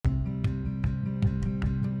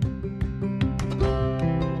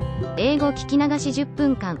英語聞き流し10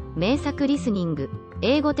分間、名作リスニング。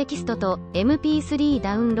英語テキストと MP3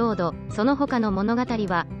 ダウンロード、その他の物語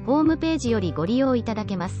は、ホームページよりご利用いただ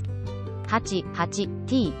けます。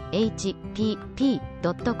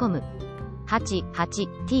88thpp.com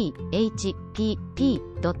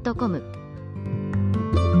 88thpp.com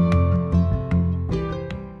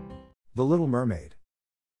The Little Mermaid.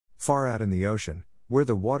 Far out in the ocean, where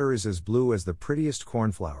the water is as blue as the prettiest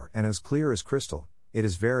cornflower and as clear as crystal, it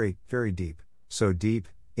is very, very deep, so deep,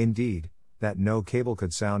 indeed, that no cable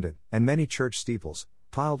could sound it, and many church steeples,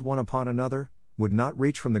 piled one upon another, would not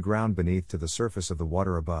reach from the ground beneath to the surface of the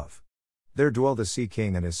water above. There dwell the Sea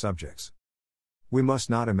King and his subjects. We must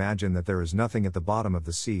not imagine that there is nothing at the bottom of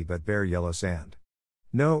the sea but bare yellow sand.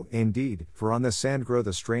 No, indeed, for on this sand grow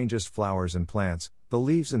the strangest flowers and plants, the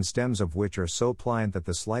leaves and stems of which are so pliant that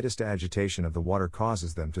the slightest agitation of the water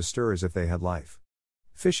causes them to stir as if they had life.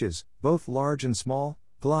 Fishes, both large and small,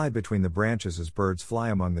 glide between the branches as birds fly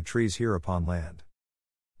among the trees here upon land.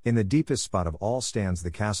 In the deepest spot of all stands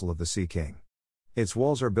the castle of the Sea King. Its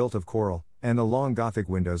walls are built of coral, and the long Gothic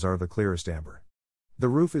windows are of the clearest amber. The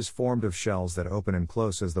roof is formed of shells that open and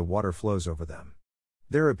close as the water flows over them.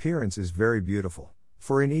 Their appearance is very beautiful,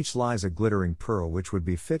 for in each lies a glittering pearl which would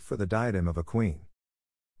be fit for the diadem of a queen.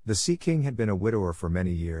 The Sea King had been a widower for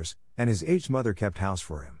many years, and his aged mother kept house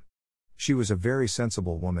for him. She was a very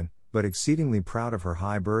sensible woman, but exceedingly proud of her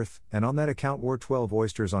high birth, and on that account wore 12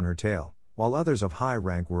 oysters on her tail, while others of high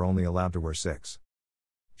rank were only allowed to wear 6.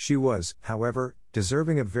 She was, however,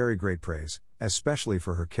 deserving of very great praise, especially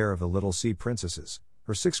for her care of the little sea princesses,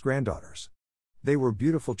 her 6 granddaughters. They were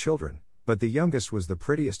beautiful children, but the youngest was the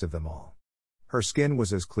prettiest of them all. Her skin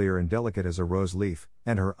was as clear and delicate as a rose leaf,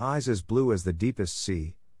 and her eyes as blue as the deepest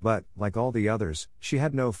sea, but, like all the others, she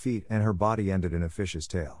had no feet and her body ended in a fish's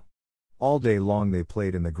tail. All day long they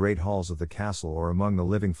played in the great halls of the castle or among the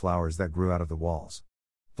living flowers that grew out of the walls.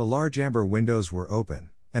 The large amber windows were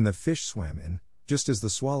open, and the fish swam in, just as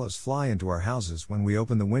the swallows fly into our houses when we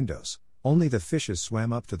open the windows, only the fishes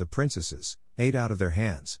swam up to the princesses, ate out of their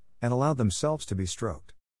hands, and allowed themselves to be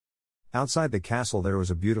stroked. Outside the castle there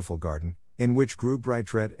was a beautiful garden, in which grew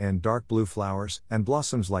bright red and dark blue flowers, and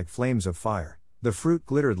blossoms like flames of fire, the fruit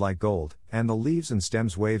glittered like gold, and the leaves and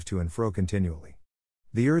stems waved to and fro continually.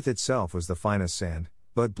 The earth itself was the finest sand,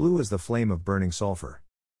 but blue as the flame of burning sulfur.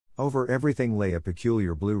 Over everything lay a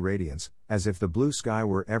peculiar blue radiance, as if the blue sky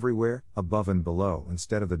were everywhere, above and below,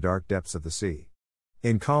 instead of the dark depths of the sea.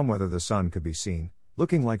 In calm weather the sun could be seen,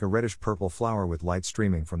 looking like a reddish-purple flower with light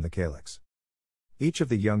streaming from the calyx. Each of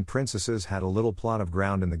the young princesses had a little plot of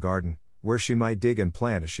ground in the garden, where she might dig and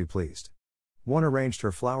plant as she pleased. One arranged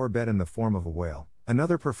her flower bed in the form of a whale,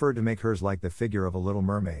 another preferred to make hers like the figure of a little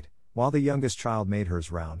mermaid, while the youngest child made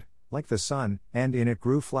hers round, like the sun, and in it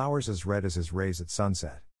grew flowers as red as his rays at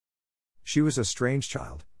sunset. She was a strange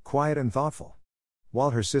child, quiet and thoughtful.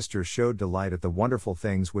 While her sisters showed delight at the wonderful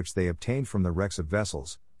things which they obtained from the wrecks of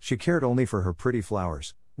vessels, she cared only for her pretty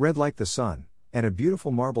flowers, red like the sun, and a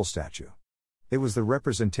beautiful marble statue. It was the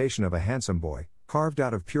representation of a handsome boy, carved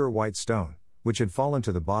out of pure white stone, which had fallen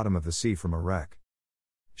to the bottom of the sea from a wreck.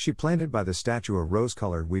 She planted by the statue a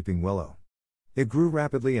rose-colored weeping willow. It grew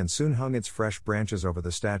rapidly and soon hung its fresh branches over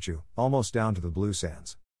the statue, almost down to the blue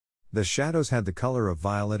sands. The shadows had the color of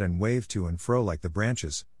violet and waved to and fro like the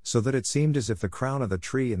branches, so that it seemed as if the crown of the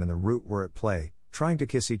tree and the root were at play, trying to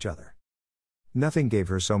kiss each other. Nothing gave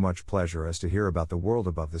her so much pleasure as to hear about the world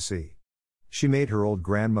above the sea. She made her old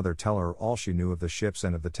grandmother tell her all she knew of the ships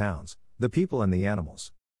and of the towns, the people and the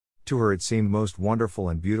animals. To her it seemed most wonderful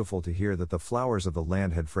and beautiful to hear that the flowers of the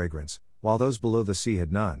land had fragrance, while those below the sea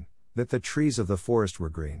had none, that the trees of the forest were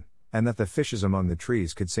green, and that the fishes among the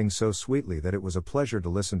trees could sing so sweetly that it was a pleasure to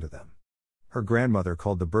listen to them. Her grandmother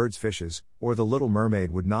called the birds fishes, or the little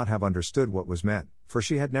mermaid would not have understood what was meant, for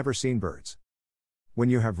she had never seen birds. When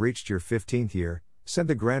you have reached your 15th year, said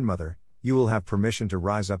the grandmother, you will have permission to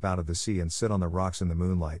rise up out of the sea and sit on the rocks in the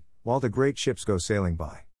moonlight, while the great ships go sailing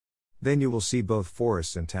by. Then you will see both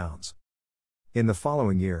forests and towns. In the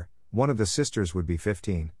following year, one of the sisters would be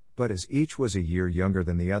 15, but as each was a year younger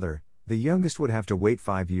than the other, the youngest would have to wait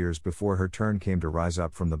 5 years before her turn came to rise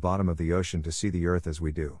up from the bottom of the ocean to see the earth as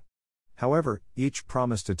we do. However, each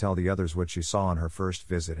promised to tell the others what she saw on her first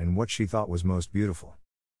visit and what she thought was most beautiful.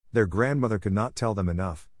 Their grandmother could not tell them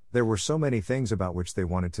enough, there were so many things about which they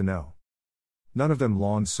wanted to know. None of them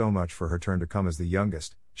longed so much for her turn to come as the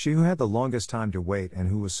youngest, she who had the longest time to wait and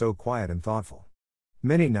who was so quiet and thoughtful.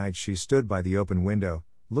 Many nights she stood by the open window,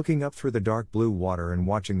 looking up through the dark blue water and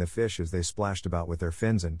watching the fish as they splashed about with their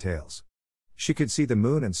fins and tails. She could see the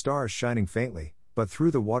moon and stars shining faintly, but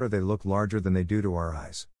through the water they looked larger than they do to our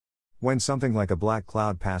eyes. When something like a black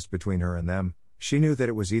cloud passed between her and them, she knew that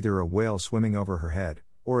it was either a whale swimming over her head,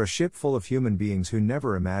 or a ship full of human beings who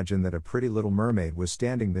never imagined that a pretty little mermaid was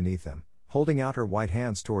standing beneath them, holding out her white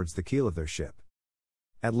hands towards the keel of their ship.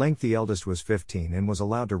 At length the eldest was 15 and was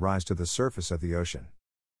allowed to rise to the surface of the ocean.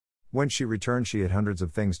 When she returned she had hundreds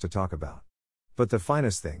of things to talk about. But the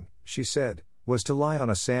finest thing, she said, was to lie on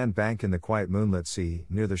a sand bank in the quiet moonlit sea,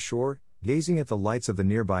 near the shore, gazing at the lights of the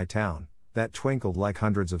nearby town, that twinkled like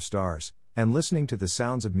hundreds of stars, and listening to the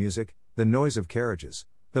sounds of music, the noise of carriages,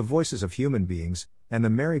 the voices of human beings, and the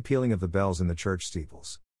merry pealing of the bells in the church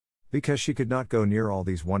steeples. Because she could not go near all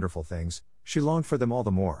these wonderful things, she longed for them all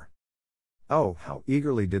the more. Oh, how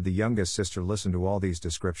eagerly did the youngest sister listen to all these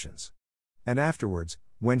descriptions. And afterwards,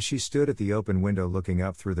 when she stood at the open window looking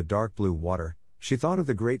up through the dark blue water, she thought of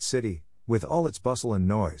the great city, with all its bustle and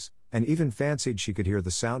noise, and even fancied she could hear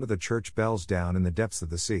the sound of the church bells down in the depths of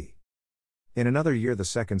the sea. In another year the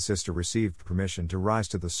second sister received permission to rise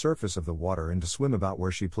to the surface of the water and to swim about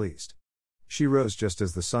where she pleased. She rose just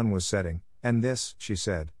as the sun was setting, and this, she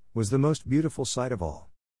said, was the most beautiful sight of all.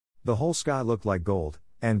 The whole sky looked like gold,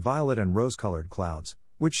 and violet and rose-colored clouds,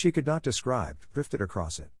 which she could not describe, drifted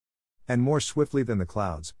across it. And more swiftly than the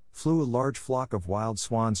clouds, flew a large flock of wild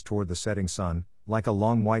swans toward the setting sun, like a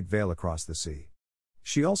long white veil across the sea.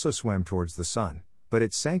 She also swam towards the sun, but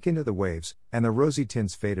it sank into the waves, and the rosy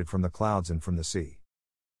tints faded from the clouds and from the sea.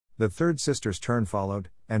 The third sister's turn followed,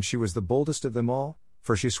 and she was the boldest of them all,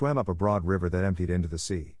 for she swam up a broad river that emptied into the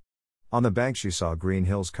sea. On the bank she saw green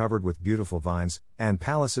hills covered with beautiful vines, and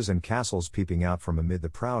palaces and castles peeping out from amid the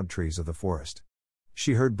proud trees of the forest.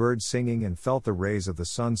 She heard birds singing and felt the rays of the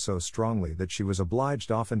sun so strongly that she was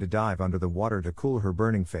obliged often to dive under the water to cool her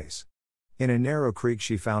burning face. In a narrow creek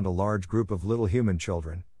she found a large group of little human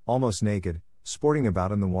children, almost naked, sporting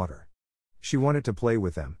about in the water. She wanted to play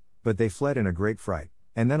with them, but they fled in a great fright,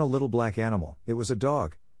 and then a little black animal, it was a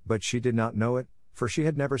dog, but she did not know it, for she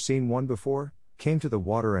had never seen one before, came to the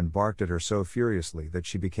water and barked at her so furiously that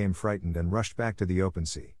she became frightened and rushed back to the open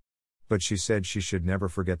sea. But she said she should never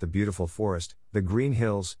forget the beautiful forest, the green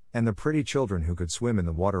hills, and the pretty children who could swim in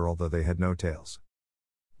the water although they had no tails.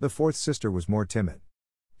 The fourth sister was more timid.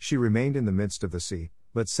 She remained in the midst of the sea,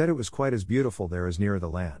 but said it was quite as beautiful there as near the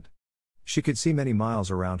land. She could see many miles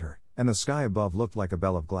around her, and the sky above looked like a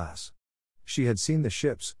bell of glass. She had seen the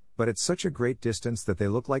ships, but at such a great distance that they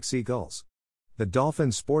looked like seagulls. The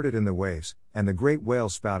dolphins sported in the waves, and the great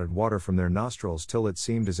whales spouted water from their nostrils till it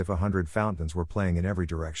seemed as if 100 fountains were playing in every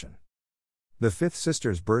direction. The fifth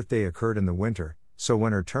sister's birthday occurred in the winter, so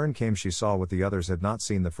when her turn came she saw what the others had not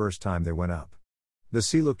seen the first time they went up. The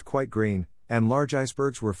sea looked quite green, and large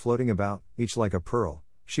icebergs were floating about, each like a pearl,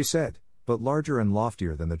 she said, but larger and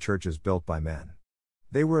loftier than the churches built by men.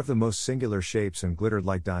 They were of the most singular shapes and glittered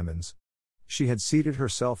like diamonds. She had seated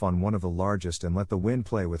herself on one of the largest and let the wind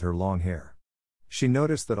play with her long hair. She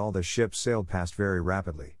noticed that all the ships sailed past very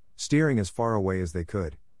rapidly, steering as far away as they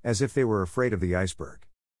could, as if they were afraid of the iceberg.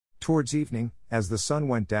 Towards evening, as the sun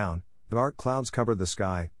went down, dark clouds covered the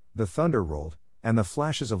sky, the thunder rolled, and the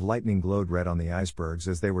flashes of lightning glowed red on the icebergs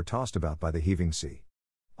as they were tossed about by the heaving sea.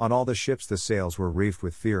 On all the ships the sails were reefed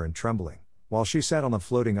with fear and trembling, while she sat on the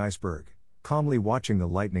floating iceberg, calmly watching the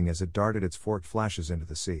lightning as it darted its forked flashes into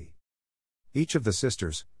the sea. Each of the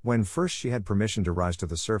sisters, when first she had permission to rise to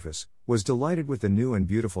the surface, was delighted with the new and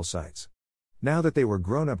beautiful sights. Now that they were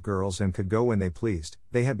grown-up girls and could go when they pleased,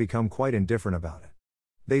 they had become quite indifferent about it.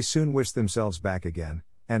 They soon wished themselves back again,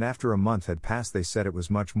 and after a month had passed they said it was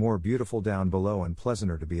much more beautiful down below and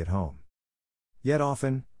pleasanter to be at home. Yet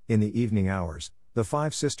often, in the evening hours, the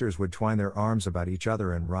 5 sisters would twine their arms about each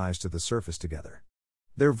other and rise to the surface together.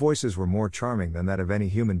 Their voices were more charming than that of any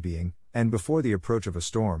human being, and before the approach of a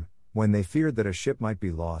storm, when they feared that a ship might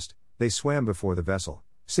be lost, they swam before the vessel,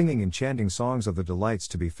 singing enchanting songs of the delights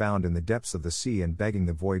to be found in the depths of the sea and begging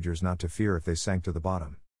the voyagers not to fear if they sank to the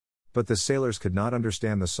bottom. But the sailors could not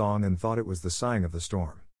understand the song and thought it was the sighing of the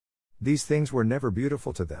storm. These things were never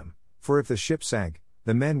beautiful to them, for if the ship sank,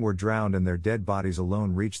 the men were drowned and their dead bodies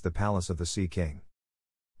alone reached the palace of the Sea King.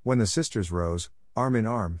 When the sisters rose, arm in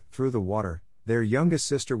arm, through the water, their youngest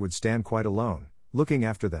sister would stand quite alone, looking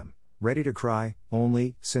after them, ready to cry,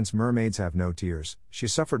 only, since mermaids have no tears, she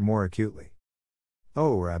suffered more acutely.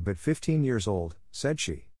 "Oh, I'm but 15 years old," said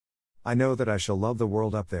she. "I know that I shall love the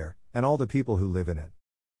world up there, and all the people who live in it."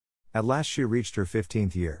 At last she reached her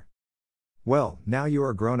 15th year. "Well, now you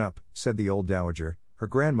are grown up," said the old dowager, her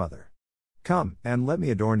grandmother. "Come, and let me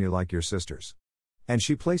adorn you like your sisters." And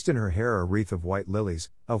she placed in her hair a wreath of white lilies,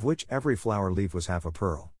 of which every flower leaf was half a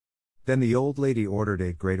pearl. Then the old lady ordered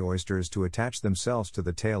 8 great oysters to attach themselves to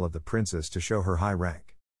the tail of the princess to show her high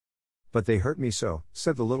rank. "But they hurt me so,"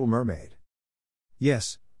 said the little mermaid.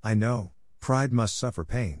 "Yes, I know, pride must suffer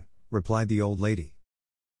pain," replied the old lady.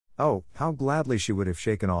 Oh, how gladly she would have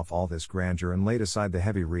shaken off all this grandeur and laid aside the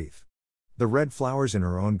heavy wreath. The red flowers in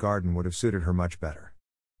her own garden would have suited her much better.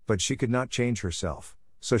 But she could not change herself,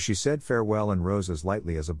 so she said farewell and rose as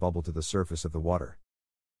lightly as a bubble to the surface of the water.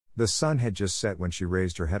 The sun had just set when she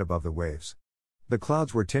raised her head above the waves. The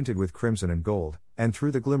clouds were tinted with crimson and gold, and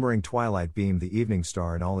through the glimmering twilight beamed the evening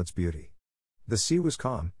star in all its beauty. The sea was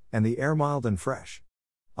calm, and the air mild and fresh.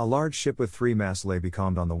 A large ship with 3 masts lay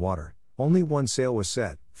becalmed on the water. Only one sail was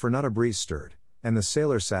set, for not a breeze stirred, and the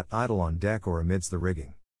sailors sat idle on deck or amidst the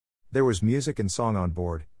rigging. There was music and song on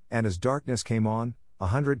board, and as darkness came on,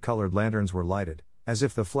 100 colored lanterns were lighted, as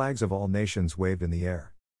if the flags of all nations waved in the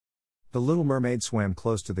air. The little mermaid swam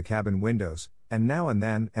close to the cabin windows, and now and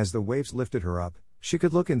then, as the waves lifted her up, she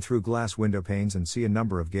could look in through glass window panes and see a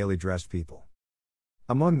number of gaily dressed people.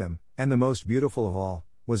 Among them, and the most beautiful of all,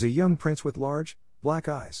 was a young prince with large, black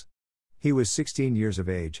eyes. He was 16 years of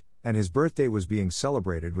age, and his birthday was being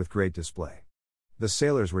celebrated with great display. The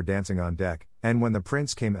sailors were dancing on deck, and when the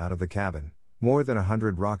prince came out of the cabin, more than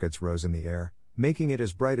 100 rockets rose in the air, making it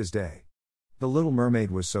as bright as day. The little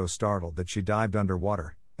mermaid was so startled that she dived under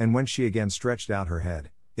water, and when she again stretched out her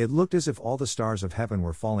head, it looked as if all the stars of heaven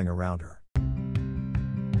were falling around her.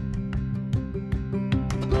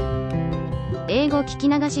 英語聞き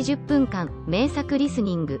流し10分間、名作リス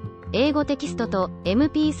ニング。英語テキストと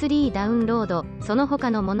MP3 ダウンロード、その他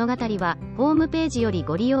の物語は、ホームページより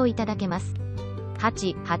ご利用いただけます。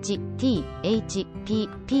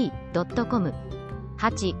88thpp.com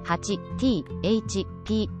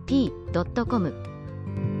 88thpp.com